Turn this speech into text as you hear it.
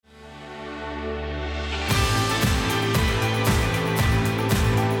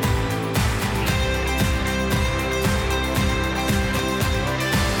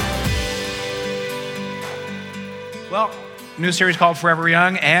new series called Forever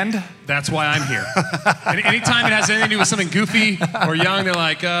Young, and that's why I'm here. And anytime it has anything to do with something goofy or young, they're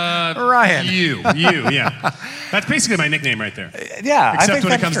like, Ryan. You, yeah. That's basically my nickname right there. Yeah, Except I think when it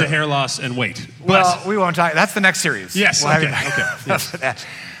that's comes true. to hair loss and weight. Well, we won't talk. That's the next series. Yes, We'll okay. Yes.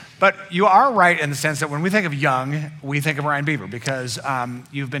 But you are right in the sense that when we think of young, we think of Ryan Beaver because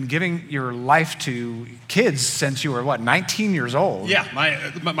you've been giving your life to kids since you were, 19 years old? Yeah,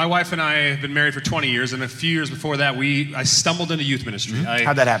 my wife and I have been married for 20 years, and a few years before that, I stumbled into youth ministry. Mm-hmm.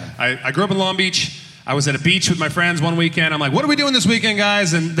 How'd that happen? I grew up in Long Beach. I was at a beach with my friends one weekend. I'm like, what are we doing this weekend,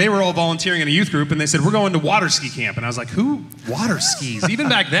 guys? And they were all volunteering in a youth group, and they said, we're going to water ski camp. And I was like, who? Water skis? Even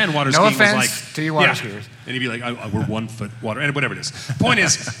back then, water skiing was like... No offense to you water skiers. And he'd be like, we're 1 foot water, and whatever it is. Point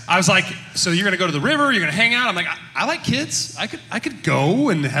is, I was like, so you're going to go to the river, you're going to hang out? I'm like, I like kids. I could go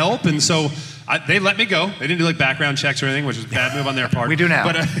and help. And so they let me go. They didn't do like background checks or anything, which was a bad move on their part. We do now.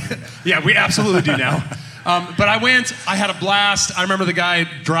 But yeah, we absolutely do now. But I went, I had a blast. I remember the guy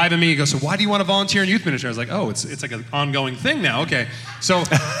driving me, he goes, so why do you want to volunteer in youth ministry? I was like, oh, it's like an ongoing thing now, okay. So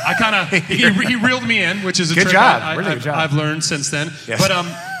I kind of, he reeled me in, which is a good trick job. Really good job. I've learned since then. Yes. But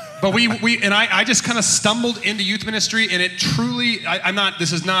I just kind of stumbled into youth ministry, and it truly,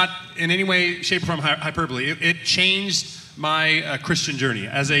 this is not in any way, shape, or form hyperbole. It changed my Christian journey.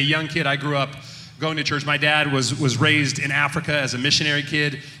 As a young kid, I grew up going to church. My dad was raised in Africa as a missionary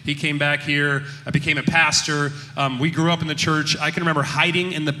kid. He came back here. I became a pastor. We grew up in the church. I can remember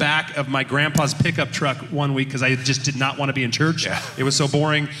hiding in the back of my grandpa's pickup truck one week because I just did not want to be in church. Yeah. It was so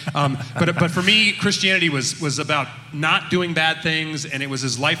boring. But for me, Christianity was about not doing bad things, and it was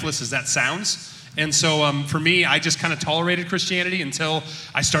as lifeless as that sounds. And so for me, I just kind of tolerated Christianity until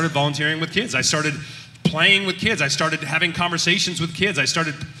I started volunteering with kids. I started playing with kids. I started having conversations with kids.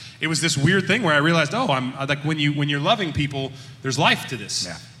 It was this weird thing where I realized, I'm like when you're loving people, there's life to this.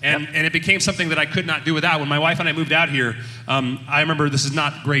 Yeah. And it became something that I could not do without. When my wife and I moved out here, I remember, this is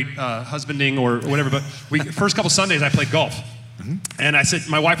not great husbanding or whatever, but first couple Sundays I played golf. Mm-hmm. And I said,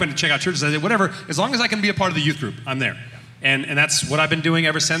 my wife went to check out churches. I said, whatever, as long as I can be a part of the youth group, I'm there. And that's what I've been doing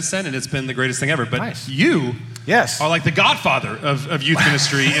ever since then, and it's been the greatest thing ever. But nice. You yes. are like the godfather of youth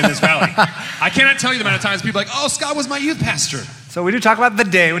ministry in this valley. I cannot tell you the amount of times people are like, oh, Scott was my youth pastor. So we do talk about the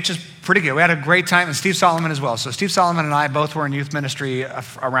day, which is pretty good. We had a great time, and Steve Solomon as well. So Steve Solomon and I both were in youth ministry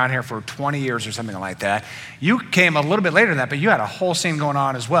around here for 20 years or something like that. You came a little bit later than that, but you had a whole scene going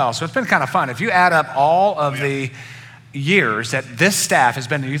on as well. So it's been kind of fun. If you add up all of the years that this staff has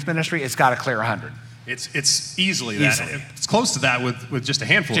been in youth ministry, it's got to clear 100. It's easily that. It's close to that with just a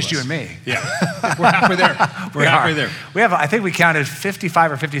handful just of us. Just you and me. Yeah. We're halfway there. We're halfway there. We have, I think we counted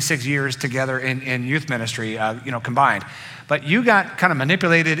 55 or 56 years together in youth ministry, combined. But you got kind of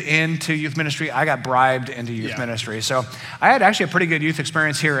manipulated into youth ministry. I got bribed into youth ministry. So I had actually a pretty good youth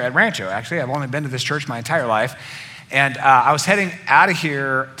experience here at Rancho. Actually, I've only been to this church my entire life. And I was heading out of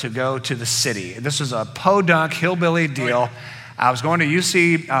here to go to the city. This was a podunk hillbilly deal. Oh, yeah. I was going to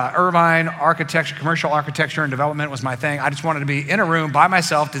UC Irvine, architecture, commercial architecture and development was my thing. I just wanted to be in a room by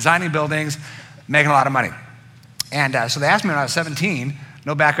myself, designing buildings, making a lot of money. And so they asked me when I was 17,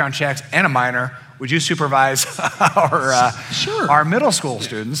 no background checks and a minor, would you supervise our middle school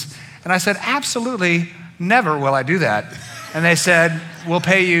students? And I said, absolutely, never will I do that. And they said, we'll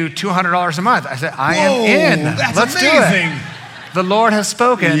pay you $200 a month. I said, I am in. That's amazing. Do it. The Lord has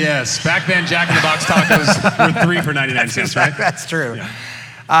spoken. Yes, back then Jack in the Box tacos were 3 for 99 cents, right? That's true.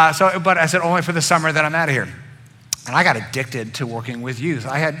 Yeah. But I said only for the summer that I'm out of here. And I got addicted to working with youth.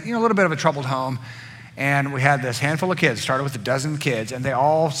 I had a little bit of a troubled home, and we had this handful of kids, started with a dozen kids, and they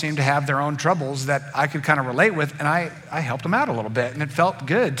all seemed to have their own troubles that I could kind of relate with, and I helped them out a little bit, and it felt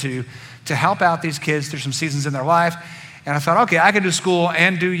good to help out these kids through some seasons in their life. And I thought, okay, I could do school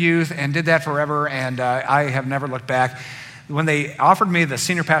and do youth, and did that forever, and I have never looked back. When they offered me the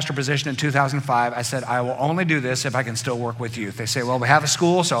senior pastor position in 2005, I said, I will only do this if I can still work with youth. They say, well, we have a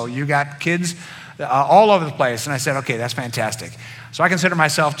school, so you got kids all over the place. And I said, okay, that's fantastic. So I consider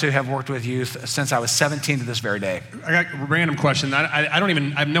myself to have worked with youth since I was 17 to this very day. I got a random question. I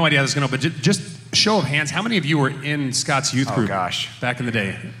have no idea how this is going to go, but just show of hands, how many of you were in Scott's youth group back in the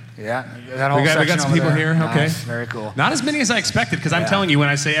day? Yeah, that whole we got some people here. Nice, okay, very cool. Not as many as I expected, because I'm telling you, when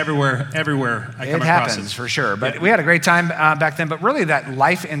I say everywhere, I come across it. It happens for sure. But we had a great time back then. But really, that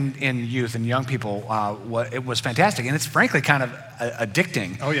life in youth and young people, it was fantastic, and it's frankly kind of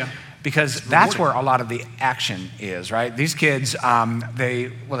addicting. Oh yeah. Because that's where a lot of the action is, right? These kids,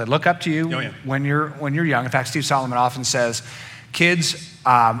 they look up to you when you're young. In fact, Steve Solomon often says, kids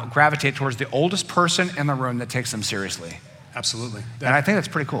gravitate towards the oldest person in the room that takes them seriously. Absolutely. And I think that's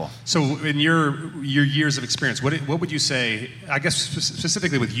pretty cool. So in your years of experience, what would you say, I guess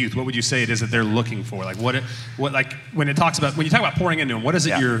specifically with youth, what would you say it is that they're looking for? Like what like when you talk about pouring into them, what is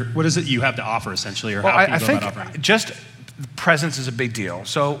it you have to offer essentially, or how can you go about offering it? Just presence is a big deal.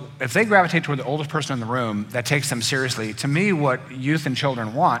 So if they gravitate toward the oldest person in the room that takes them seriously, to me what youth and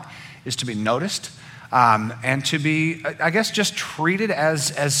children want is to be noticed, and to be, I guess, just treated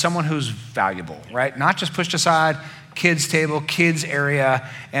as someone who's valuable, right? Not just pushed aside, kids table, kids area,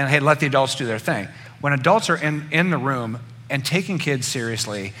 and hey, let the adults do their thing. When adults are in the room and taking kids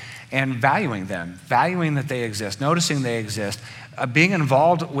seriously and valuing them, valuing that they exist, noticing they exist, being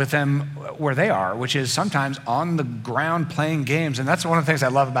involved with them where they are, which is sometimes on the ground playing games. And that's one of the things I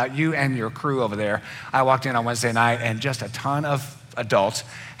love about you and your crew over there. I walked in on Wednesday night and just a ton of adults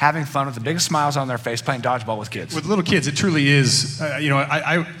having fun with the biggest smiles on their face playing dodgeball with kids. With little kids, it truly is,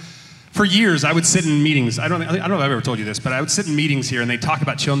 I for years, I would sit in meetings. I don't know if I've ever told you this, but I would sit in meetings here and they talk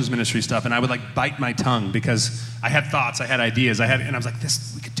about children's ministry stuff, and I would like bite my tongue because I had thoughts, I had ideas, and I was like,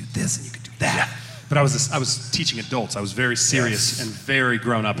 we could do this and you could do that. Yeah. But I was teaching adults. I was very serious and very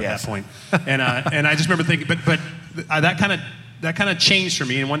grown up at that point. And I just remember thinking, but that kind of changed for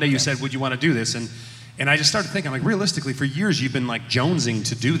me. And one day you said, would you want to do this? And I just started thinking, like, realistically, for years you've been like jonesing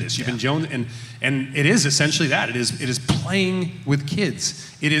to do this. You've been jonesing, and it is essentially that. It is playing with kids.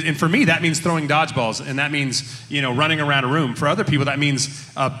 It is, and for me that means throwing dodgeballs, and that means running around a room. For other people that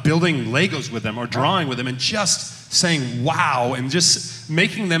means building Legos with them or drawing with them, and just saying wow and just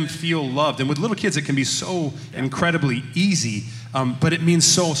making them feel loved. And with little kids, it can be so incredibly easy. But it means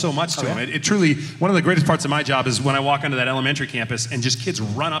so much to them. It truly, one of the greatest parts of my job is when I walk onto that elementary campus and just kids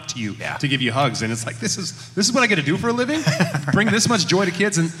run up to you to give you hugs. And it's like, this is what I get to do for a living? Bring this much joy to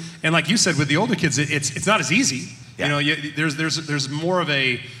kids. And like you said, with the older kids, it's not as easy. There's more of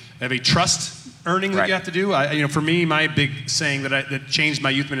a trust earning that you have to do. For me, my big saying that changed my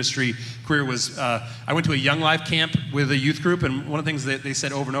youth ministry career was I went to a Young Life camp with a youth group, and one of the things that they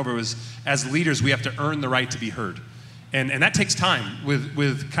said over and over was, as leaders, we have to earn the right to be heard. And that takes time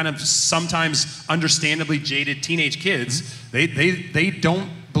with kind of sometimes understandably jaded teenage kids. They don't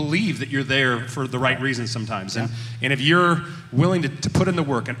believe that you're there for the right reasons sometimes. And if you're willing to put in the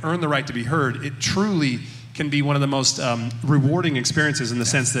work and earn the right to be heard, it truly can be one of the most rewarding experiences in the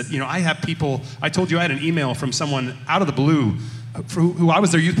sense that, I have people, I told you I had an email from someone out of the blue who I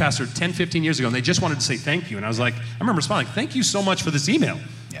was their youth pastor 10, 15 years ago, and they just wanted to say thank you. And I was like, I remember responding, thank you so much for this email.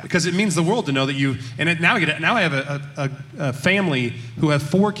 Because it means the world to know that you, and now I have a family who have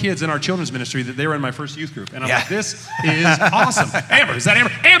 4 kids in our children's ministry that they were in my first youth group. And I'm like, this is awesome. Amber, is that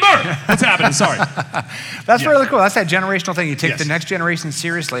Amber? Amber! What's happening? Sorry. That's really cool. That's that generational thing. You take the next generation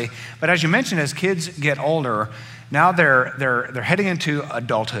seriously. But as you mentioned, as kids get older, now they're heading into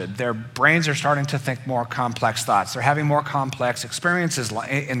adulthood. Their brains are starting to think more complex thoughts. They're having more complex experiences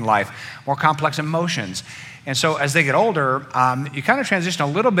in life, more complex emotions. And so as they get older, you kind of transition a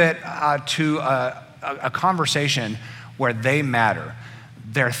little bit to a conversation where they matter.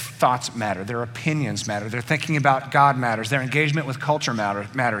 Their thoughts matter. Their opinions matter. Their thinking about God matters. Their engagement with culture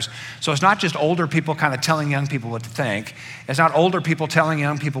matters. So it's not just older people kind of telling young people what to think. It's not older people telling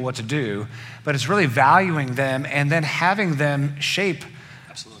young people what to do, but it's really valuing them and then having them shape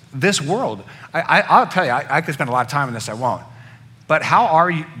this world. I'll tell you, I could spend a lot of time on this. I won't. But how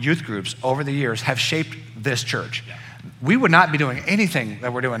our youth groups over the years have shaped this church. We would not be doing anything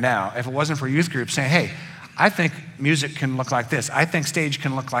that we're doing now if it wasn't for youth groups saying, hey, I think music can look like this. I think stage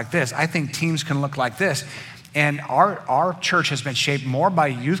can look like this. I think teams can look like this. And our church has been shaped more by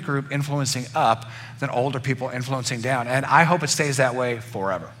youth group influencing up than older people influencing down. And I hope it stays that way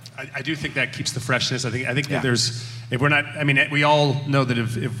forever. I do think that keeps the freshness. I think that there's, if we're not, we all know that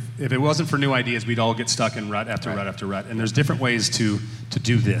if it wasn't for new ideas, we'd all get stuck in rut after rut after rut. And there's different ways to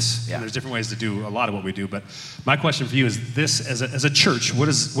do this. And there's different ways to do a lot of what we do. But my question for you is this, as a church, what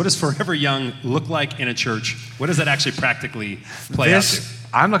does Forever Young look like in a church? What does that actually practically play out to?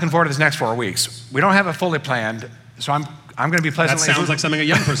 I'm looking forward to this next 4 weeks. We don't have it fully planned, so I'm going to be pleasantly... That sounds like something a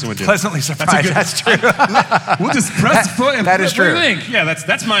young person would do. Pleasantly surprised. That's true. We'll just press the foot and that is true. What do you think? Yeah,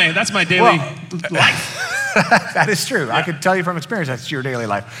 that's my daily life. That is true. I could tell you from experience that's your daily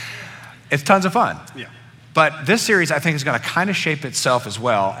life. It's tons of fun. Yeah. But this series, I think, is going to kind of shape itself as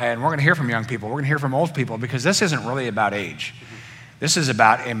well. And we're going to hear from young people. We're going to hear from old people because this isn't really about age. This is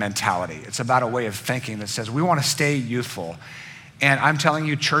about a mentality. It's about a way of thinking that says we want to stay youthful. And I'm telling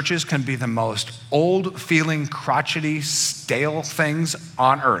you, churches can be the most old-feeling, crotchety, stale things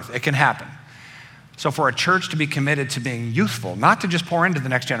on earth. It can happen. So for a church to be committed to being youthful, not to just pour into the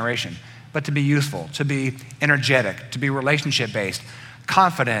next generation, but to be youthful, to be energetic, to be relationship-based,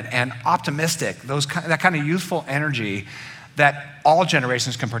 confident and optimistic, that kind of youthful energy, that all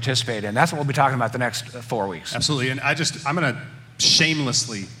generations can participate in. That's what we'll be talking about the next 4 weeks. Absolutely, and I'm going to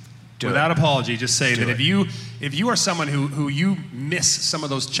shamelessly, without apology, just say that if you are someone who you miss some of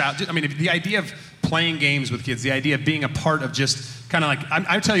those the idea of playing games with kids, the idea of being a part of just kind of like,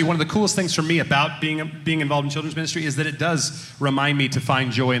 I tell you, one of the coolest things for me about being involved in children's ministry is that it does remind me to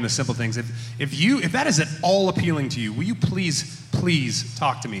find joy in the simple things. If that is at all appealing to you, will you please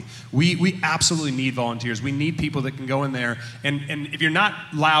talk to me? We absolutely need volunteers. We need people that can go in there, and if you're not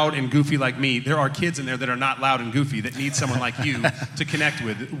loud and goofy like me, there are kids in there that are not loud and goofy that need someone like you to connect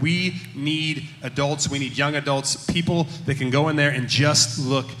with. We need adults, we need young adults, people that can go in there and just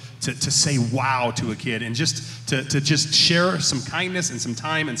look to say wow to a kid, and just to just share some kindness and some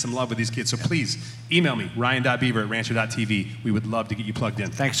time and some love with these kids. So please email me, ryan.beaver@rancher.tv. We would love to get you plugged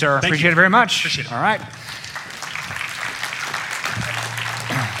in. Thanks, sir. Appreciate it very much. Appreciate it. All right.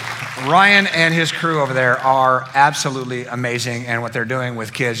 Ryan and his crew over there are absolutely amazing, and what they're doing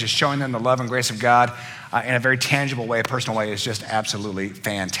with kids, just showing them the love and grace of God in a very tangible way, a personal way, is just absolutely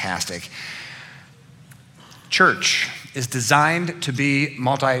fantastic. Church is designed to be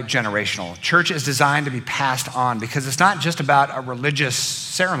multi-generational. Church is designed to be passed on, because it's not just about a religious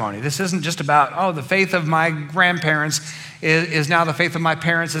ceremony. This isn't just about, the faith of my grandparents is now the faith of my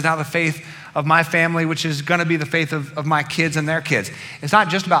parents, is now the faith of my family, which is going to be the faith of my kids and their kids. It's not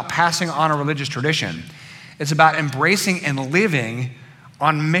just about passing on a religious tradition. It's about embracing and living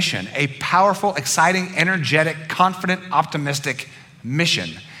on mission, a powerful, exciting, energetic, confident, optimistic mission.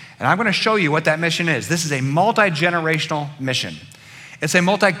 And I'm going to show you what that mission is. This is a multi-generational mission. It's a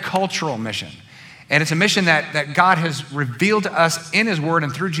multicultural mission. And it's a mission that God has revealed to us in his word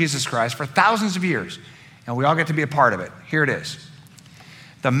and through Jesus Christ for thousands of years. And we all get to be a part of it. Here it is.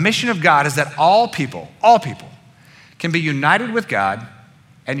 The mission of God is that all people can be united with God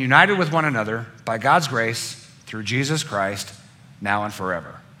and united with one another by God's grace through Jesus Christ, now and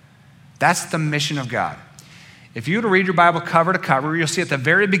forever. That's the mission of God. If you were to read your Bible cover to cover, you'll see at the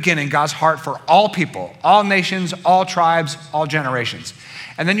very beginning God's heart for all people, all nations, all tribes, all generations.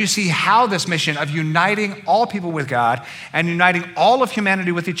 And then you see how this mission of uniting all people with God and uniting all of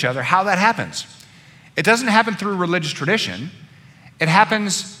humanity with each other, how that happens. It doesn't happen through religious tradition. It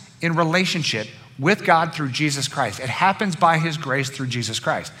happens in relationship with God through Jesus Christ. It happens by his grace through Jesus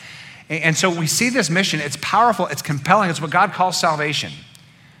Christ. And so we see this mission. It's powerful. It's compelling. It's what God calls salvation.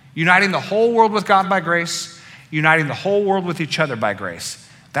 Uniting the whole world with God by grace, uniting the whole world with each other by grace.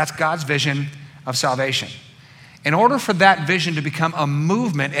 That's God's vision of salvation. In order for that vision to become a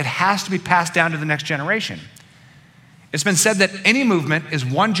movement, it has to be passed down to the next generation. It's been said that any movement is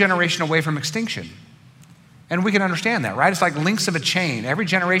one generation away from extinction. And we can understand that, right? It's like links of a chain. Every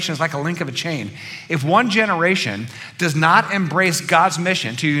generation is like a link of a chain. If one generation does not embrace God's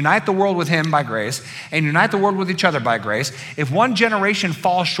mission to unite the world with him by grace and unite the world with each other by grace, if one generation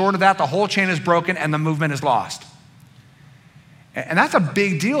falls short of that, the whole chain is broken and the movement is lost. And that's a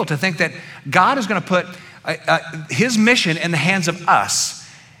big deal, to think that God is going to put his mission in the hands of us.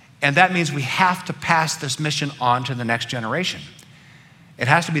 And that means we have to pass this mission on to the next generation. It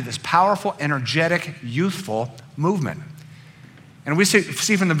has to be this powerful, energetic, youthful movement. And we see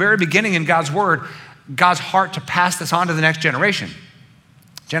from the very beginning in God's word, God's heart to pass this on to the next generation.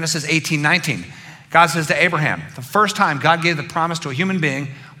 Genesis 18:19, God says to Abraham, the first time God gave the promise to a human being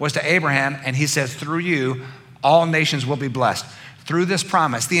was to Abraham, and he says, through you, all nations will be blessed. Through this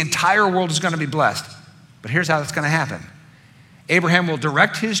promise, the entire world is going to be blessed. But here's how that's going to happen. Abraham will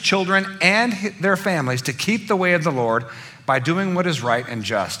direct his children and their families to keep the way of the Lord by doing what is right and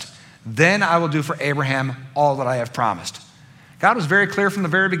just. Then I will do for Abraham all that I have promised. God was very clear from the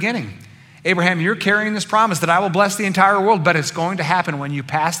very beginning. Abraham, you're carrying this promise that I will bless the entire world, but it's going to happen when you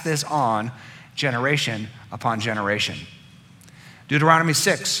pass this on generation upon generation. Deuteronomy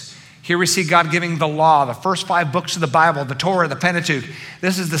 6. Here we see God giving the law, the first 5 books of the Bible, the Torah, the Pentateuch.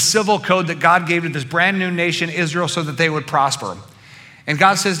 This is the civil code that God gave to this brand new nation, Israel, so that they would prosper. And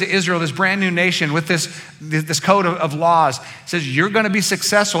God says to Israel, this brand new nation with this code of laws, says you're going to be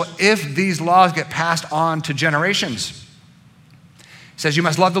successful if these laws get passed on to generations. He says you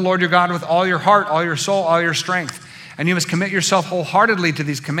must love the Lord your God with all your heart, all your soul, all your strength. And you must commit yourself wholeheartedly to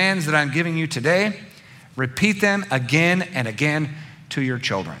these commands that I'm giving you today. Repeat them again and again to your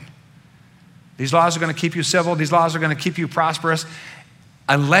children. These laws are going to keep you civil. These laws are going to keep you prosperous.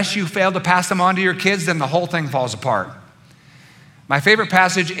 Unless you fail to pass them on to your kids, then the whole thing falls apart. My favorite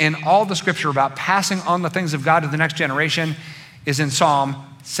passage in all the scripture about passing on the things of God to the next generation is in Psalm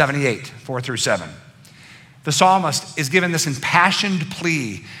 78, 4-7. The psalmist is given this impassioned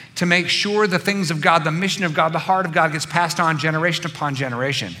plea to make sure the things of God, the mission of God, the heart of God gets passed on generation upon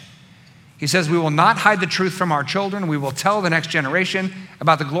generation. He says, we will not hide the truth from our children. We will tell the next generation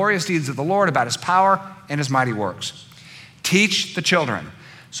about the glorious deeds of the Lord, about his power and his mighty works. Teach the children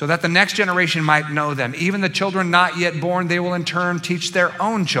so that the next generation might know them. Even the children not yet born, they will in turn teach their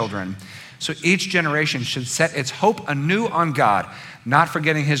own children. So each generation should set its hope anew on God, not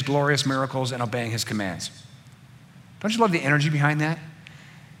forgetting his glorious miracles and obeying his commands. Don't you love the energy behind that?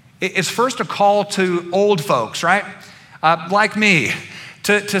 It's first a call to old folks, right? Like me,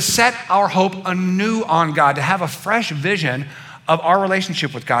 to set our hope anew on God, to have a fresh vision of our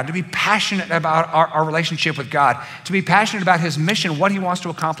relationship with God, to be passionate about our relationship with God, to be passionate about his mission, what he wants to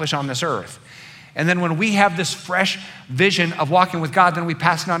accomplish on this earth. And then when we have this fresh vision of walking with God, then we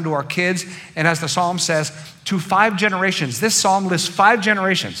pass it on to our kids. And as the psalm says, to 5 generations. This psalm lists 5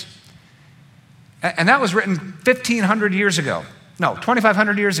 generations. And that was written 1,500 years ago. No,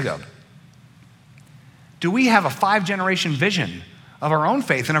 2,500 years ago. Do we have a 5-generation vision of our own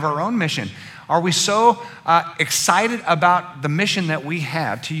faith and of our own mission? Are we so excited about the mission that we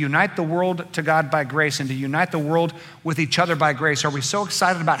have to unite the world to God by grace and to unite the world with each other by grace? Are we so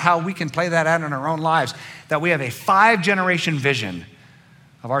excited about how we can play that out in our own lives that we have a 5-generation vision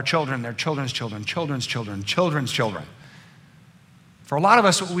of our children, their children's children, children's children, children's children? For a lot of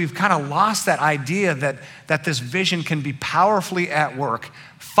us, we've kind of lost that idea that this vision can be powerfully at work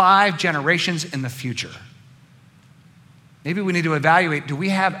 5 generations in the future. Maybe we need to evaluate, do we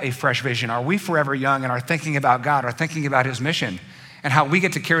have a fresh vision? Are we forever young and are thinking about God, are thinking about his mission and how we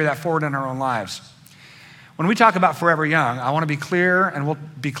get to carry that forward in our own lives? When we talk about forever young, I want to be clear, and we'll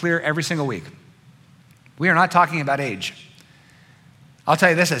be clear every single week. We are not talking about age. I'll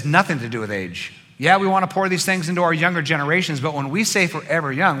tell you, this has nothing to do with age. Yeah, we want to pour these things into our younger generations, but when we say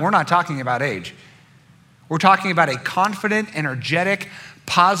forever young, we're not talking about age. We're talking about a confident, energetic,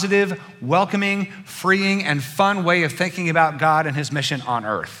 positive, welcoming, freeing, and fun way of thinking about God and his mission on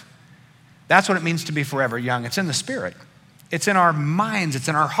earth. That's what it means to be forever young. It's in the spirit. It's in our minds. It's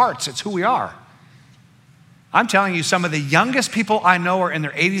in our hearts. It's who we are. I'm telling you, some of the youngest people I know are in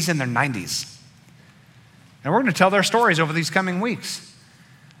their 80s and their 90s. And we're going to tell their stories over these coming weeks.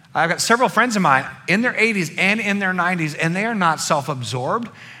 I've got several friends of mine in their 80s and in their 90s, and they are not self-absorbed.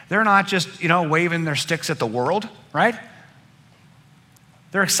 They're not just, waving their sticks at the world, right?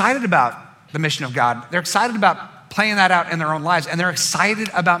 They're excited about the mission of God. They're excited about playing that out in their own lives, and they're excited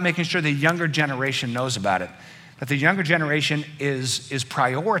about making sure the younger generation knows about it, that the younger generation is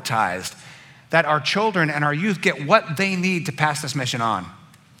prioritized, that our children and our youth get what they need to pass this mission on.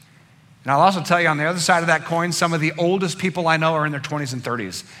 And I'll also tell you, on the other side of that coin, some of the oldest people I know are in their 20s and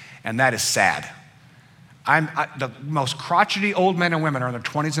 30s, and that is sad. The most crotchety old men and women are in their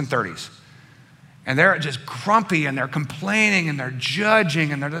 20s and 30s. And they're just grumpy, and they're complaining, and they're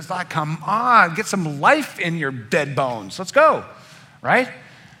judging, and they're just like, come on, get some life in your dead bones. Let's go, right?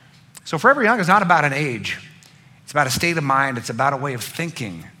 So Forever Young is not about an age. It's about a state of mind. It's about a way of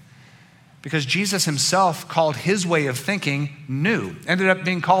thinking. Because Jesus himself called his way of thinking new. Ended up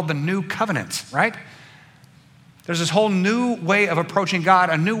being called the new covenant, right? There's this whole new way of approaching God,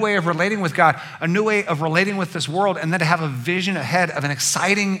 a new way of relating with God, a new way of relating with this world, and then to have a vision ahead of an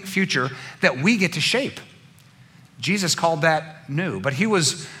exciting future that we get to shape. Jesus called that new, but he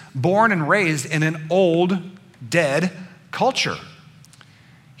was born and raised in an old, dead culture.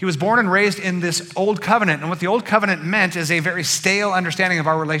 He was born and raised in this old covenant, and what the old covenant meant is a very stale understanding of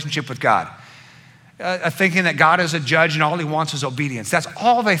our relationship with God. Thinking that God is a judge and all he wants is obedience. That's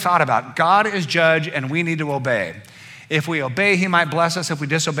all they thought about. God is judge and we need to obey. If we obey, he might bless us. If we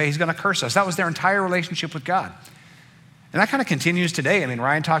disobey, he's going to curse us. That was their entire relationship with God. And that kind of continues today. I mean,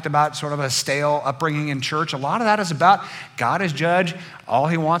 Ryan talked about sort of a stale upbringing in church. A lot of that is about God is judge. All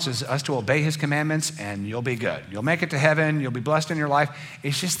he wants is us to obey his commandments and you'll be good. You'll make it to heaven. You'll be blessed in your life.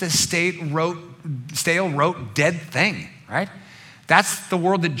 It's just this stale, rote, dead thing, right? That's the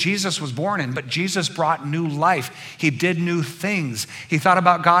world that Jesus was born in, but Jesus brought new life. He did new things. He thought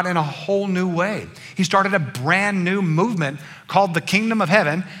about God in a whole new way. He started a brand new movement called the kingdom of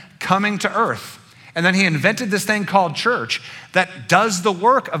heaven coming to earth. And then he invented this thing called church that does the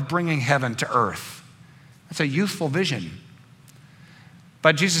work of bringing heaven to earth. That's a youthful vision.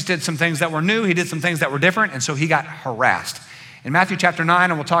 But Jesus did some things that were new. He did some things that were different, and so he got harassed. In Matthew chapter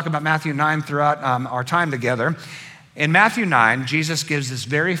 9, and we'll talk about Matthew 9 throughout our time together, in Matthew 9, Jesus gives this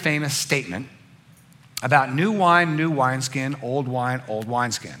very famous statement about new wine, new wineskin, old wine, old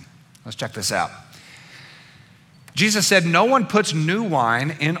wineskin. Let's check this out. Jesus said, "No one puts new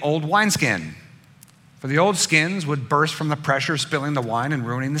wine in old wineskin, for the old skins would burst from the pressure, spilling the wine and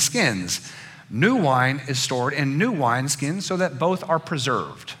ruining the skins. New wine is stored in new wineskins so that both are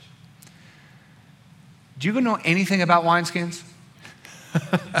preserved." Do you know anything about wineskins?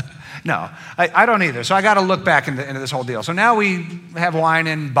 No, I don't either. So I got to look back into this whole deal. So now we have wine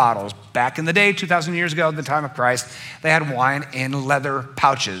in bottles. Back in the day, 2,000 years ago, at the time of Christ, they had wine in leather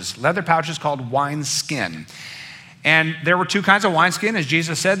pouches called wineskin. And there were two kinds of wineskin. As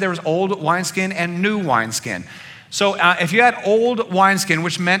Jesus said, there was old wineskin and new wineskin. So if you had old wineskin,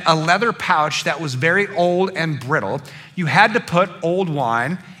 which meant a leather pouch that was very old and brittle, you had to put old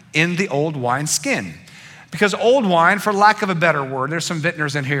wine in the old wineskin. Because old wine, for lack of a better word, there's some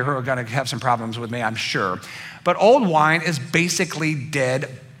vintners in here who are going to have some problems with me, I'm sure. But old wine is basically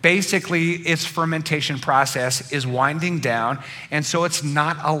dead. Basically, its fermentation process is winding down, and so it's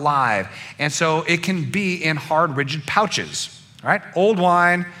not alive. And so it can be in hard, rigid pouches, right? Old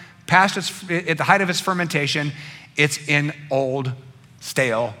wine, at the height of its fermentation, it's in old,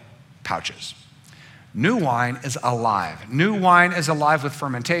 stale pouches. New wine is alive. New wine is alive with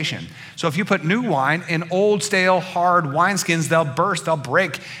fermentation. So if you put new wine in old, stale, hard wineskins, they'll burst, they'll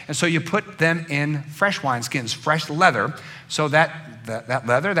break. And so you put them in fresh wineskins, fresh leather, so that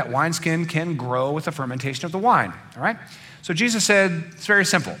leather, that wineskin can grow with the fermentation of the wine, all right? So Jesus said, it's very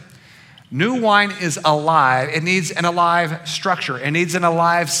simple. New wine is alive. It needs an alive structure. It needs an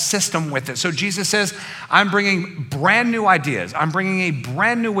alive system with it. So Jesus says, I'm bringing brand new ideas. I'm bringing a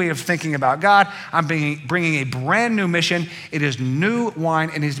brand new way of thinking about God. I'm bringing a brand new mission. It is new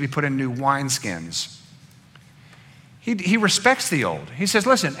wine. It needs to be put in new wineskins. He respects the old. He says,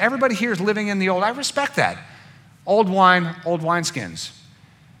 listen, everybody here is living in the old. I respect that. Old wine, old wineskins.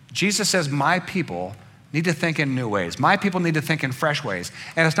 Jesus says, my people need to think in new ways. My people need to think in fresh ways.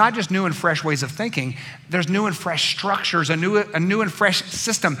 And it's not just new and fresh ways of thinking. There's new and fresh structures, a new and fresh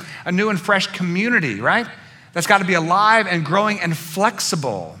system, a new and fresh community, right? That's got to be alive and growing and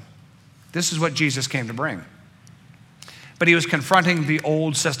flexible. This is what Jesus came to bring. But he was confronting the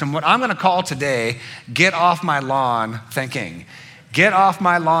old system, what I'm going to call today, get off my lawn thinking. Get off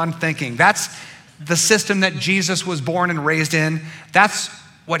my lawn thinking. That's the system that Jesus was born and raised in. That's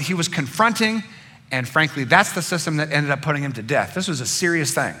what he was confronting. And frankly, that's the system that ended up putting him to death. This was a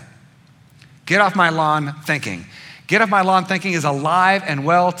serious thing. Get off my lawn thinking. Get off my lawn thinking is alive and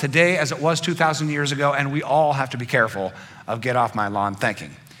well today as it was 2,000 years ago, and we all have to be careful of get off my lawn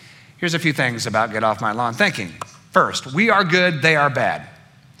thinking. Here's a few things about get off my lawn thinking. First, we are good, they are bad.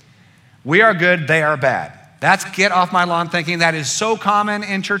 We are good, they are bad. That's get off my lawn thinking. That is so common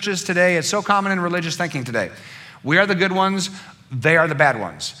in churches today. It's so common in religious thinking today. We are the good ones, they are the bad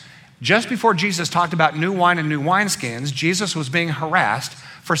ones. Just before Jesus talked about new wine and new wineskins, Jesus was being harassed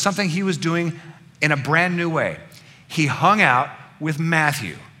for something he was doing in a brand new way. He hung out with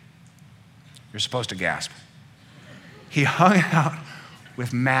Matthew. You're supposed to gasp. He hung out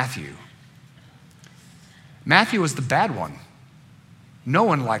with Matthew. Matthew was the bad one. No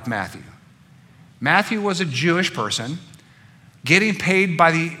one liked Matthew. Matthew was a Jewish person getting paid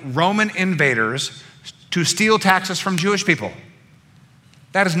by the Roman invaders to steal taxes from Jewish people.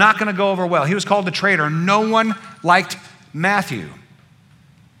 That is not going to go over well. He was called a traitor. No one liked Matthew,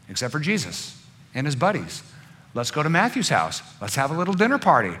 except for Jesus and his buddies. Let's go to Matthew's house. Let's have a little dinner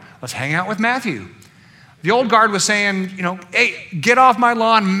party. Let's hang out with Matthew. The old guard was saying, hey, get off my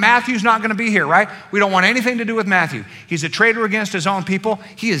lawn. Matthew's not going to be here, right? We don't want anything to do with Matthew. He's a traitor against his own people.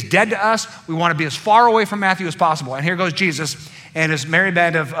 He is dead to us. We want to be as far away from Matthew as possible. And here goes Jesus and his merry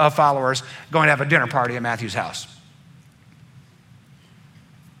band of followers going to have a dinner party at Matthew's house.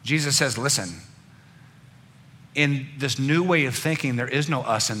 Jesus says, listen, in this new way of thinking, there is no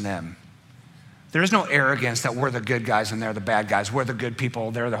us and them. There is no arrogance that we're the good guys and they're the bad guys. We're the good people,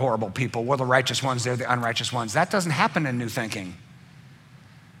 they're the horrible people. We're the righteous ones, they're the unrighteous ones. That doesn't happen in new thinking.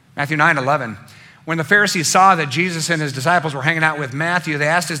 Matthew 9:11, when the Pharisees saw that Jesus and his disciples were hanging out with Matthew, they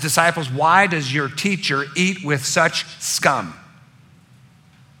asked his disciples, why does your teacher eat with such scum?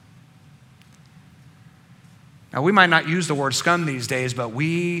 Now, we might not use the word scum these days, but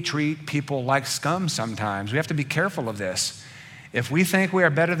we treat people like scum sometimes. We have to be careful of this. If we think we are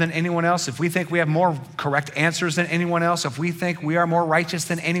better than anyone else, if we think we have more correct answers than anyone else, if we think we are more righteous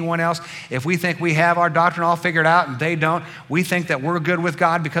than anyone else, if we think we have our doctrine all figured out and they don't, we think that we're good with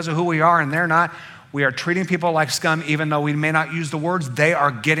God because of who we are and they're not, we are treating people like scum even though we may not use the words. They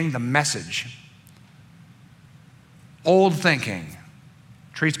are getting the message. Old thinking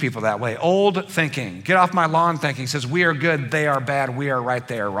treats people that way. Old thinking, get off my lawn thinking, says we are good, they are bad, we are right,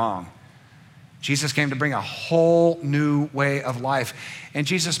 they are wrong. Jesus came to bring a whole new way of life. And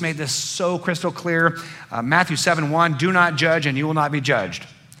Jesus made this so crystal clear. Matthew 7:1, do not judge and you will not be judged.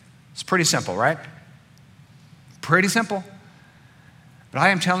 It's pretty simple, right? Pretty simple. But I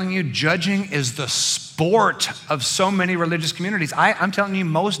am telling you, judging is the sport of so many religious communities. I'm telling you,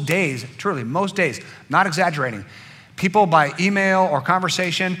 most days, truly, most days, not exaggerating, people by email or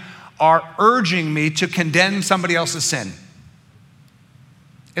conversation are urging me to condemn somebody else's sin.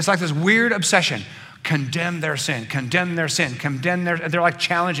 It's like this weird obsession. Condemn their sin, condemn their sin, they're like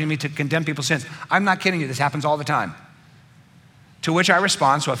challenging me to condemn people's sins. I'm not kidding you, this happens all the time. To which I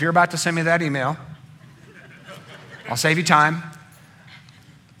respond, so if you're about to send me that email, I'll save you time.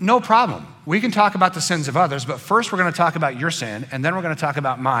 No problem. We can talk about the sins of others, but first we're going to talk about your sin, and then we're going to talk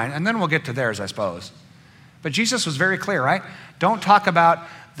about mine, and then we'll get to theirs, I suppose. But Jesus was very clear, right? Don't talk about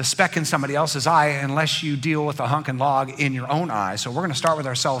the speck in somebody else's eye unless you deal with the hunk and log in your own eye. So we're going to start with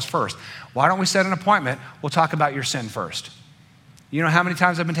ourselves first. Why don't we set an appointment? We'll talk about your sin first. You know how many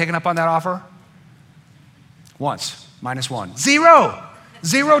times I've been taken up on that offer? Once, -1.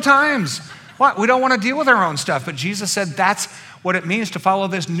 Zero times. What? We don't want to deal with our own stuff, but Jesus said that's what it means to follow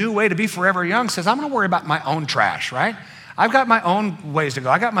this new way to be forever young. Says, I'm going to worry about my own trash, right? I've got my own ways to go.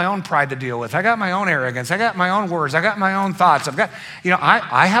 I got my own pride to deal with. I got my own arrogance. I got my own words. I got my own thoughts.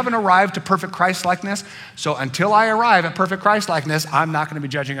 I haven't arrived to perfect Christ-likeness. So until I arrive at perfect Christ-likeness, I'm not going to be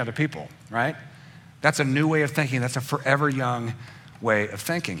judging other people, right? That's a new way of thinking. That's a forever young way of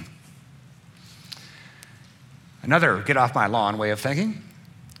thinking. Another get off my lawn way of thinking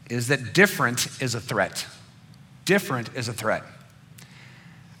is that different is a threat. Different is a threat.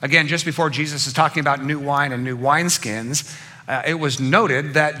 Again, just before Jesus is talking about new wine and new wineskins, it was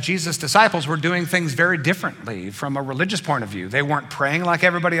noted that Jesus' disciples were doing things very differently from a religious point of view. They weren't praying like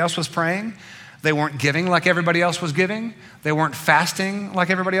everybody else was praying. They weren't giving like everybody else was giving. They weren't fasting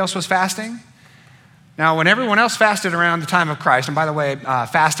like everybody else was fasting. Now, when everyone else fasted around the time of Christ, and by the way,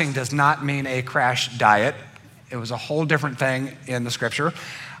 fasting does not mean a crash diet. It was a whole different thing in the scripture.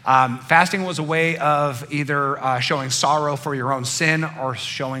 Fasting was a way of either showing sorrow for your own sin or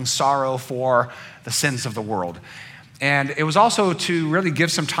showing sorrow for the sins of the world. And it was also to really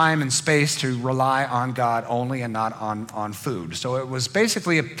give some time and space to rely on God only and not on food. So it was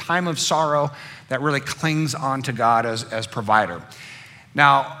basically a time of sorrow that really clings on to God as provider.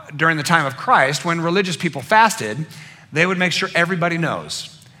 Now, during the time of Christ, when religious people fasted, they would make sure everybody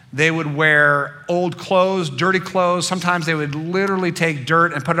knows. They would wear old clothes, dirty clothes. Sometimes they would literally take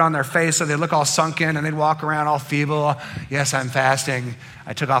dirt and put it on their face so they look all sunken, and they'd walk around all feeble. Yes, I'm fasting.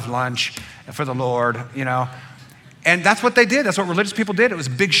 I took off lunch for the Lord, And that's what they did. That's what religious people did. It was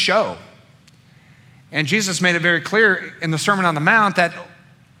a big show. And Jesus made it very clear in the Sermon on the Mount that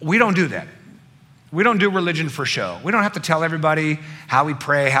we don't do that. We don't do religion for show. We don't have to tell everybody how we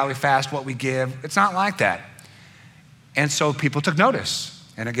pray, how we fast, what we give. It's not like that. And so people took notice.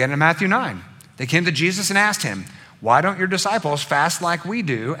 And again in Matthew 9, they came to Jesus and asked him, why don't your disciples fast like we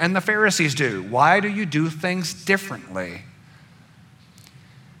do and the Pharisees do? Why do you do things differently?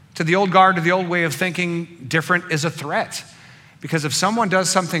 To the old guard, to the old way of thinking, different is a threat. Because if someone does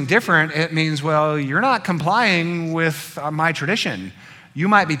something different, it means, well, you're not complying with my tradition. You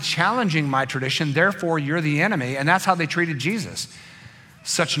might be challenging my tradition, therefore you're the enemy. And that's how they treated Jesus.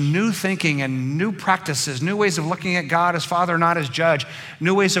 Such new thinking and new practices, new ways of looking at God as Father, not as Judge,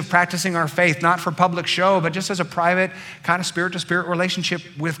 new ways of practicing our faith, not for public show, but just as a private kind of spirit-to-spirit relationship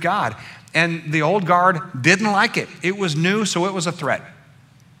with God. And the old guard didn't like it. It was new, so it was a threat.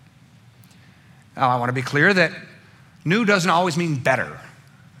 Now, I want to be clear that new doesn't always mean better.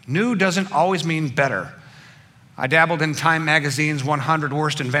 New doesn't always mean better. I dabbled in Time Magazine's 100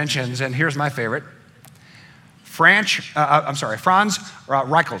 Worst Inventions, and here's my favorite. Franz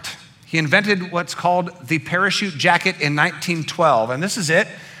Reichelt. He invented what's called the parachute jacket in 1912, and this is it.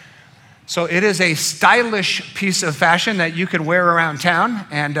 So it is a stylish piece of fashion that you can wear around town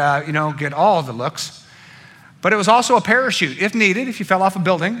and get all the looks. But it was also a parachute. If needed, if you fell off a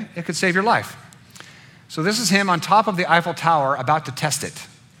building, it could save your life. So this is him on top of the Eiffel Tower about to test it.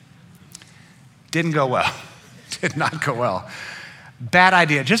 Didn't go well. Did not go well. Bad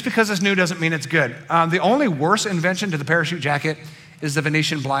idea. Just because it's new doesn't mean it's good. The only worse invention to the parachute jacket is the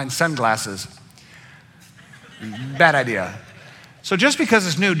Venetian blind sunglasses. Bad idea. So just because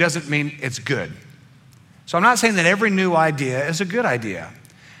it's new doesn't mean it's good. So I'm not saying that every new idea is a good idea.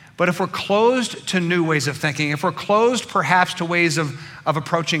 But if we're closed to new ways of thinking, if we're closed perhaps to ways of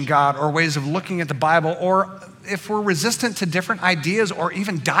approaching God or ways of looking at the Bible, or if we're resistant to different ideas or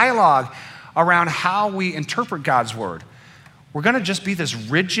even dialogue around how we interpret God's word, we're going to just be this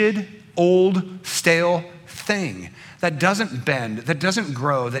rigid, old, stale thing that doesn't bend, that doesn't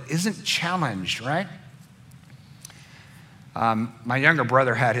grow, that isn't challenged, right? My younger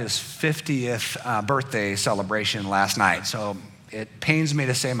brother had his 50th birthday celebration last night, so it pains me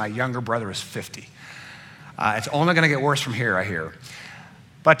to say my younger brother is 50. It's only going to get worse from here, I hear.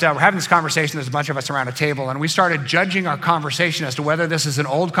 But we're having this conversation, there's a bunch of us around a table, and we started judging our conversation as to whether this is an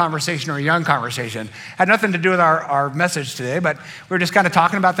old conversation or a young conversation. Had nothing to do with our message today, but we were just kind of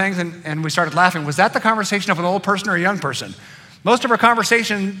talking about things, and we started laughing. Was that the conversation of an old person or a young person? Most of our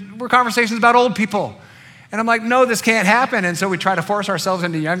conversations were conversations about old people. And I'm like, no, this can't happen. And so we try to force ourselves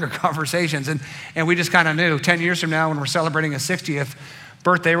into younger conversations. And we just kind of knew 10 years from now, when we're celebrating a 60th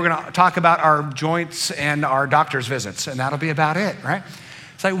birthday, we're going to talk about our joints and our doctor's visits. And that'll be about it, right?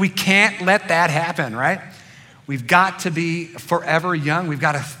 It's like we can't let that happen, right? We've got to be forever young. We've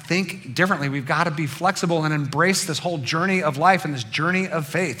got to think differently. We've got to be flexible and embrace this whole journey of life and this journey of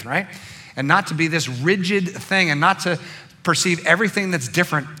faith, right? And not to be this rigid thing and not to perceive everything that's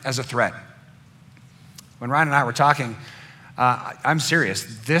different as a threat. When Ryan and I were talking, I'm serious.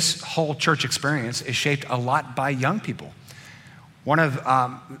 This whole church experience is shaped a lot by young people.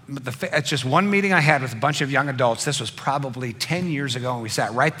 It's just one meeting I had with a bunch of young adults. This was probably 10 years ago, and we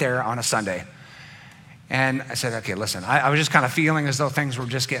sat right there on a Sunday. And I said, okay, listen, I was just kind of feeling as though things were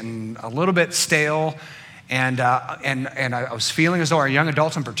just getting a little bit stale. And I was feeling as though our young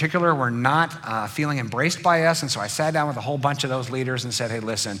adults in particular were not feeling embraced by us. And so I sat down with a whole bunch of those leaders and said, hey,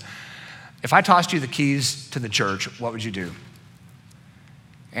 listen, if I tossed you the keys to the church, what would you do?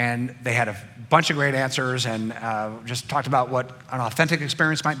 And they had a bunch of great answers and just talked about what an authentic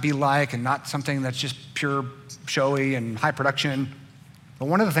experience might be like and not something that's just pure showy and high production. But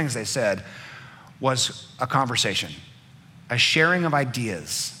one of the things they said was a conversation, a sharing of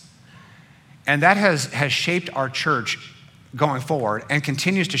ideas. And that has shaped our church going forward and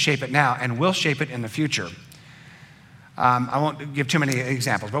continues to shape it now and will shape it in the future. I won't give too many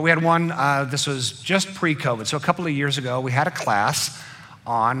examples, but we had one, this was just pre-COVID. So a couple of years ago, we had a class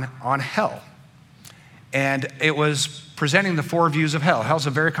on hell. And it was presenting the 4 views of hell. Hell's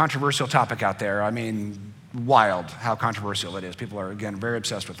a very controversial topic out there. I mean, wild how controversial it is. People are, again, very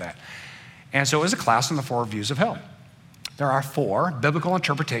obsessed with that. And so it was a class on the 4 views of hell. There are 4 biblical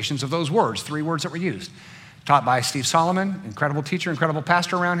interpretations of those words, 3 words that were used. Taught by Steve Solomon, incredible teacher, incredible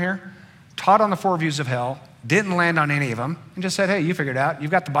pastor around here. Taught on the 4 views of hell, didn't land on any of them, and just said, hey, you figure it out.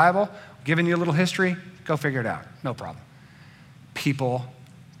 You've got the Bible, giving you a little history, go figure it out. No problem. People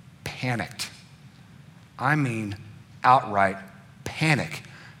panicked. I mean, outright panic.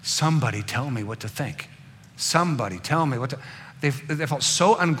 Somebody tell me what to think. Somebody tell me what to... They felt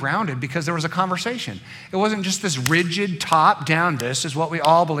so ungrounded because there was a conversation. It wasn't just this rigid top-down, this is what we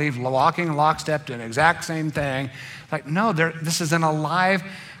all believe, walking lockstep in the exact same thing. Like, no, this is an alive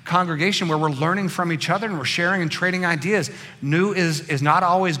congregation where we're learning from each other and we're sharing and trading ideas. New is not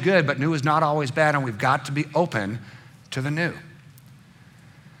always good, but new is not always bad, and we've got to be open to the new.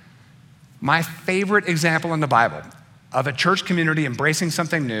 My favorite example in the Bible of a church community embracing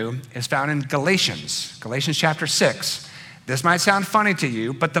something new is found in Galatians chapter 6. This might sound funny to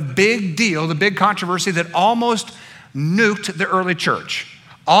you, but the big deal, the big controversy that almost nuked the early church,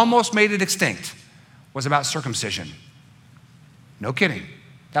 almost made it extinct, was about circumcision. No kidding.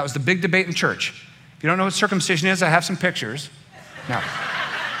 That was the big debate in church. If you don't know what circumcision is, I have some pictures. No,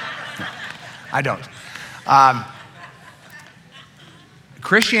 I don't.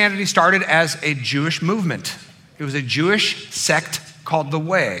 Christianity started as a Jewish movement. It was a Jewish sect called the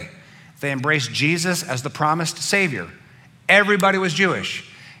Way. They embraced Jesus as the promised Savior. Everybody was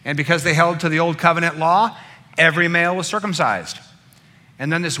Jewish. And because they held to the old covenant law, every male was circumcised.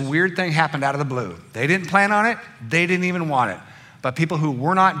 And then this weird thing happened out of the blue. They didn't plan on it. They didn't even want it. But people who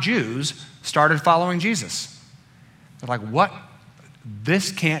were not Jews started following Jesus. They're like, what?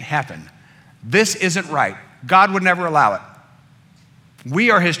 This can't happen. This isn't right. God would never allow it.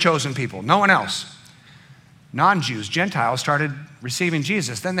 We are his chosen people, no one else. Non-Jews, Gentiles, started receiving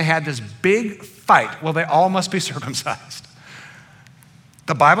Jesus. Then they had this big fight. Well, they all must be circumcised.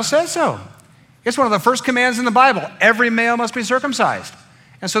 The Bible says so. It's one of the first commands in the Bible. Every male must be circumcised.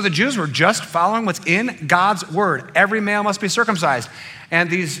 And so the Jews were just following what's in God's word. Every male must be circumcised. And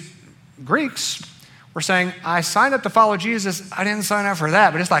these Greeks were saying, I signed up to follow Jesus. I didn't sign up for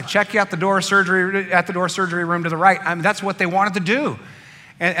that. But it's like, check you out the door, surgery room to the right. I mean, that's what they wanted to do.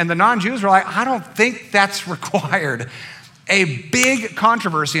 And the non-Jews were like, I don't think that's required. A big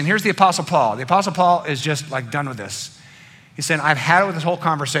controversy. And here's the Apostle Paul. The Apostle Paul is just like done with this. He said, I've had it with this whole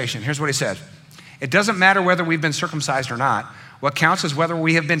conversation. Here's what he said. It doesn't matter whether we've been circumcised or not. What counts is whether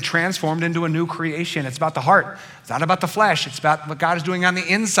we have been transformed into a new creation. It's about the heart. It's not about the flesh. It's about what God is doing on the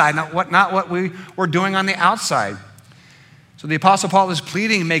inside, not what we were doing on the outside. So the Apostle Paul is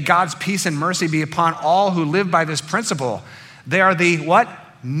pleading, may God's peace and mercy be upon all who live by this principle. They are the what?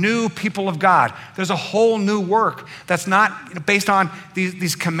 new people of God. There's a whole new work that's not based on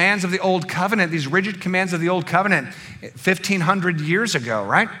these commands of the old covenant, these rigid commands of the old covenant 1,500 years ago,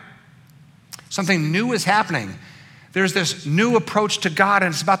 right? Something new is happening. There's this new approach to God,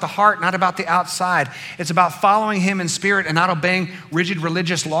 and it's about the heart, not about the outside. It's about following him in spirit and not obeying rigid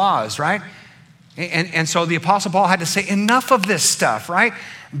religious laws, right? And so the Apostle Paul had to say, enough of this stuff, right?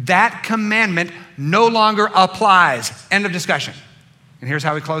 That commandment no longer applies. End of discussion. And here's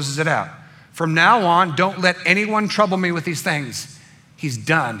how he closes it out. From now on, don't let anyone trouble me with these things. He's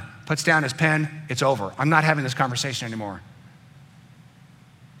done. Puts down his pen. It's over. I'm not having this conversation anymore.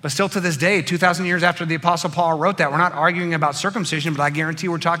 But still to this day, 2,000 years after the Apostle Paul wrote that, we're not arguing about circumcision, but I guarantee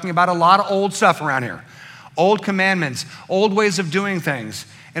we're talking about a lot of old stuff around here. Old commandments, old ways of doing things.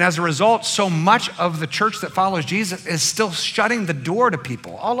 And as a result, so much of the church that follows Jesus is still shutting the door to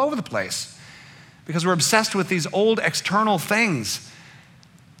people all over the place because we're obsessed with these old external things.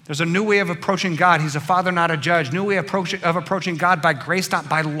 There's a new way of approaching God. He's a father, not a judge. New way of approaching God by grace, not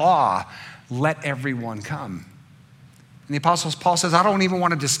by law. Let everyone come. And the Apostle Paul says, I don't even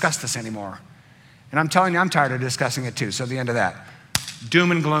want to discuss this anymore. And I'm telling you, I'm tired of discussing it too. So the end of that.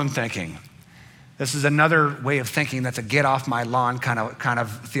 Doom and gloom thinking. This is another way of thinking that's a get off my lawn kind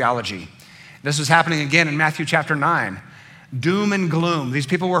of theology. This was happening again in Matthew chapter 9. Doom and gloom. These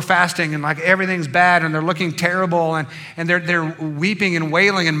people were fasting and like everything's bad and they're looking terrible and they're weeping and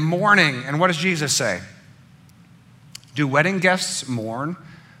wailing and mourning. And what does Jesus say? Do wedding guests mourn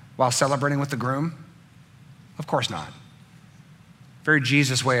while celebrating with the groom? Of course not. Very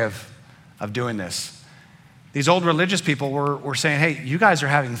Jesus way of doing this. These old religious people were saying, hey, you guys are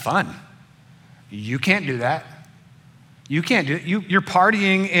having fun. You can't do that. You can't do it. You're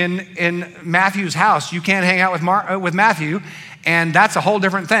partying in Matthew's house. You can't hang out with Matthew, and that's a whole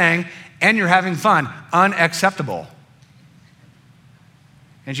different thing, and you're having fun. Unacceptable.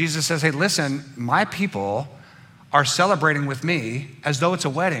 And Jesus says, hey, listen, my people are celebrating with me as though it's a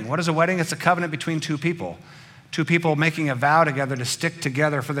wedding. What is a wedding? It's a covenant between two people. Two people making a vow together to stick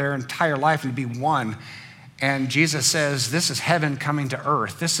together for their entire life and to be one. And Jesus says, this is heaven coming to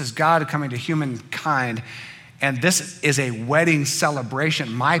earth. This is God coming to humankind. And this is a wedding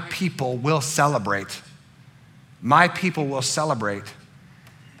celebration. My people will celebrate. My people will celebrate.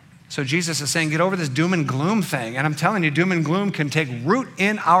 So Jesus is saying, get over this doom and gloom thing. And I'm telling you, doom and gloom can take root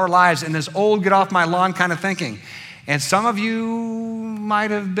in our lives in this old get off my lawn kind of thinking. And some of you might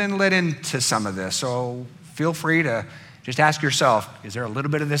have been led into some of this. So feel free to just ask yourself, is there a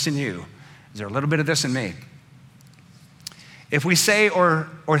little bit of this in you? Is there a little bit of this in me? If we say or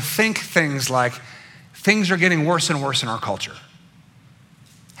think things like, things are getting worse and worse in our culture.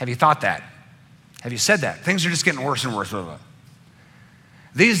 Have you thought that? Have you said that? Things are just getting worse and worse.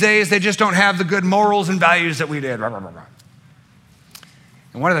 These days, they just don't have the good morals and values that we did. And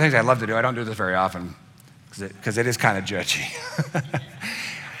one of the things I love to do, I don't do this very often because it is kind of judgy,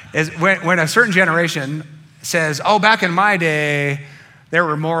 is when a certain generation says, oh, back in my day, there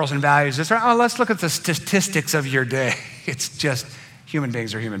were morals and values. It's like, oh, let's look at the statistics of your day. It's just human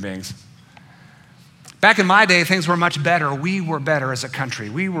beings are human beings. Back in my day, things were much better. We were better as a country.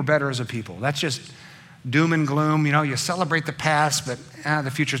 We were better as a people. That's just doom and gloom. You know, you celebrate the past, but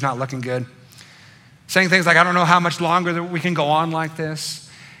the future's not looking good. Saying things like, I don't know how much longer we can go on like this.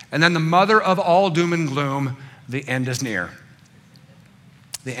 And then the mother of all doom and gloom, the end is near.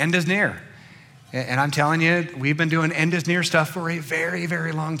 The end is near. And I'm telling you, we've been doing end is near stuff for a very,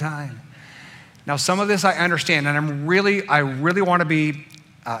 very long time. Now, some of this I understand, and I really want to be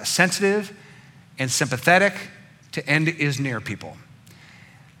sensitive and sympathetic to end is near people.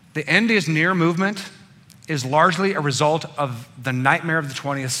 The end is near movement is largely a result of the nightmare of the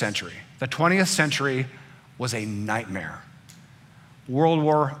 20th century. The 20th century was a nightmare. World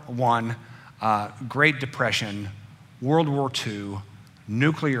War I, Great Depression, World War II,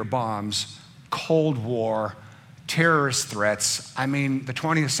 nuclear bombs, Cold War, terrorist threats. I mean, the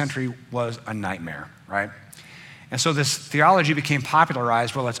 20th century was a nightmare, right? And so this theology became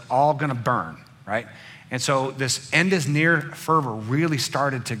popularized, well, it's all gonna burn, right? And so this end is near fervor really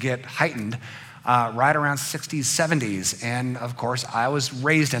started to get heightened right around 60s, 70s. And of course, I was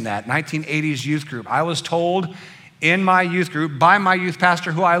raised in that 1980s youth group. I was told in my youth group by my youth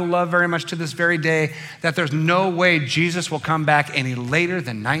pastor, who I love very much to this very day, that there's no way Jesus will come back any later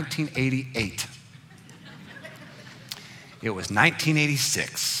than 1988. It was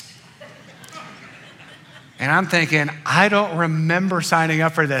 1986. And I'm thinking, I don't remember signing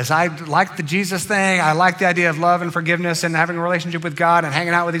up for this. I like the Jesus thing. I like the idea of love and forgiveness and having a relationship with God and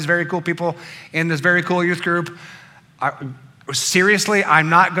hanging out with these very cool people in this very cool youth group. Seriously, I'm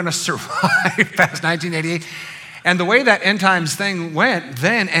not going to survive past 1988. And the way that end times thing went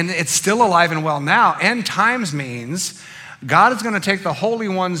then, and it's still alive and well now, end times means God is going to take the holy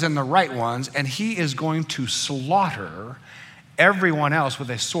ones and the right ones, and he is going to slaughter everyone else with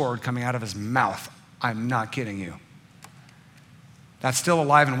a sword coming out of his mouth. I'm not kidding you. That's still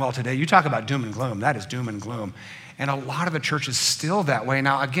alive and well today. You talk about doom and gloom. That is doom and gloom. And a lot of the church is still that way.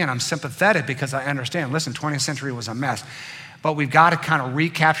 Now, again, I'm sympathetic because I understand, listen, 20th century was a mess. But we've got to kind of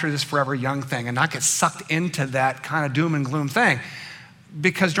recapture this forever young thing and not get sucked into that kind of doom and gloom thing.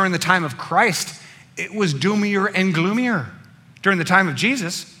 Because during the time of Christ, it was doomier and gloomier. During the time of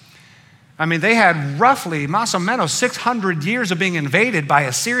Jesus, I mean, they had roughly, más o menos, 600 years of being invaded by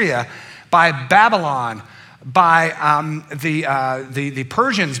Assyria, by Babylon, by the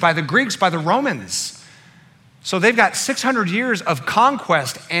Persians, by the Greeks, by the Romans. So they've got 600 years of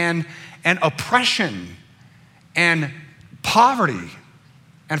conquest and oppression and poverty,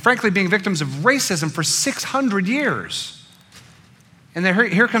 and frankly, being victims of racism for 600 years. And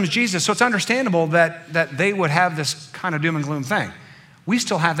then here comes Jesus. So it's understandable that they would have this kind of doom and gloom thing. We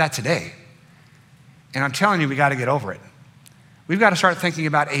still have that today. And I'm telling you, we got to get over it. We've got to start thinking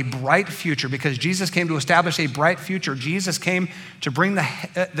about a bright future because Jesus came to establish a bright future. Jesus came to bring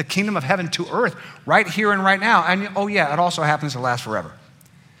the kingdom of heaven to earth right here and right now. And oh yeah, it also happens to last forever.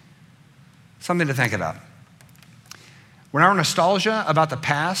 Something to think about. When our nostalgia about the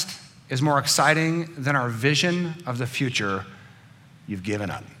past is more exciting than our vision of the future, you've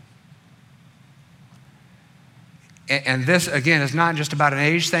given up. And this, again, is not just about an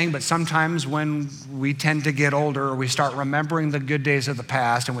age thing, but sometimes when we tend to get older, we start remembering the good days of the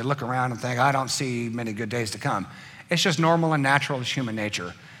past and we look around and think, I don't see many good days to come. It's just normal and natural, it's human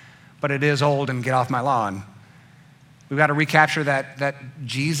nature. But it is old and get off my lawn. We've got to recapture that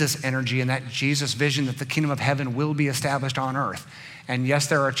Jesus energy and that Jesus vision that the kingdom of heaven will be established on earth. And yes,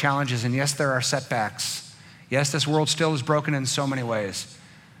 there are challenges, and yes, there are setbacks. Yes, this world still is broken in so many ways,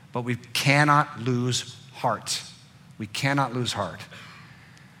 but we cannot lose heart. We cannot lose heart.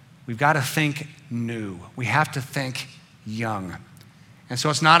 We've got to think new. We have to think young. And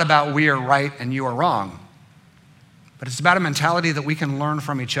so it's not about we are right and you are wrong, but it's about a mentality that we can learn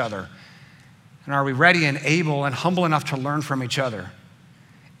from each other. And are we ready and able and humble enough to learn from each other?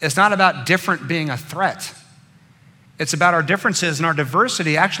 It's not about different being a threat. It's about our differences and our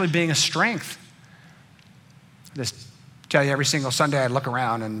diversity actually being a strength. Just tell you, every single Sunday I'd look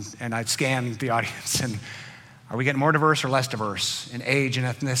around and I'd scan the audience and are we getting more diverse or less diverse in age and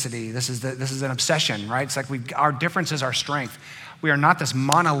ethnicity? This is an obsession, right? It's like our difference is our strength. We are not this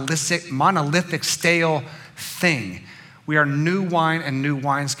monolithic stale thing. We are new wine and new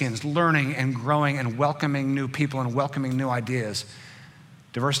wineskins, learning and growing and welcoming new people and welcoming new ideas.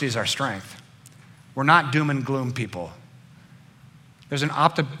 Diversity is our strength. We're not doom and gloom people. There's an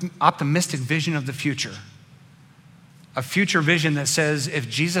optimistic vision of the future. A future vision that says if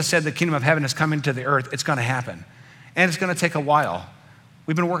Jesus said the kingdom of heaven is coming to the earth, it's going to happen. And it's going to take a while.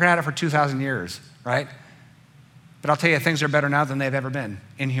 We've been working at it for 2,000 years, right? But I'll tell you, things are better now than they've ever been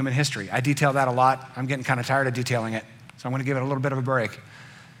in human history. I detail that a lot. I'm getting kind of tired of detailing it. So I'm going to give it a little bit of a break.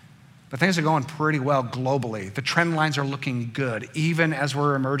 But things are going pretty well globally. The trend lines are looking good, even as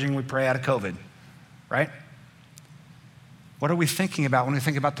we're emerging, we pray, out of COVID, right? What are we thinking about when we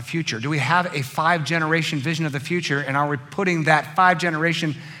think about the future? Do we have a 5-generation vision of the future, and are we putting that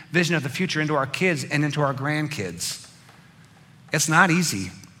 5-generation vision of the future into our kids and into our grandkids? It's not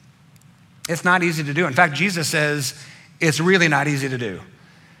easy. It's not easy to do. In fact, Jesus says it's really not easy to do.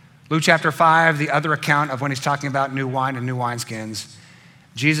 Luke chapter 5, the other account of when he's talking about new wine and new wineskins,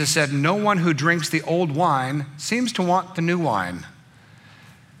 Jesus said, no one who drinks the old wine seems to want the new wine.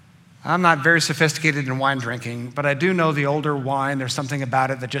 I'm not very sophisticated in wine drinking, but I do know the older wine, there's something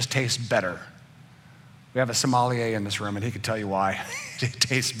about it that just tastes better. We have a sommelier in this room, and he could tell you why it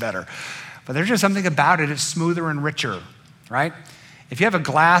tastes better. But there's just something about it, it's smoother and richer, right? If you have a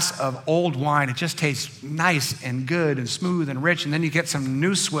glass of old wine, it just tastes nice and good and smooth and rich, and then you get some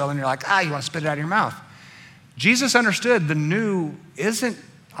new swill, and you're like, you want to spit it out of your mouth. Jesus understood the new isn't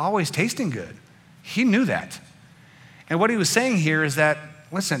always tasting good. He knew that. And what he was saying here is that,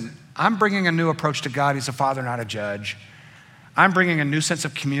 listen, I'm bringing a new approach to God. He's a father, not a judge. I'm bringing a new sense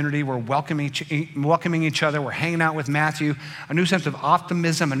of community. We're welcoming each other. We're hanging out with Matthew. A new sense of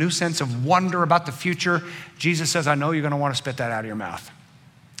optimism, a new sense of wonder about the future. Jesus says, I know you're going to want to spit that out of your mouth.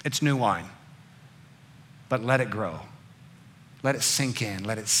 It's new wine. But let it grow. Let it sink in.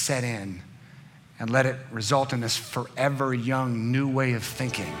 Let it set in. And let it result in this forever young new way of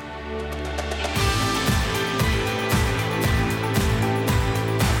thinking.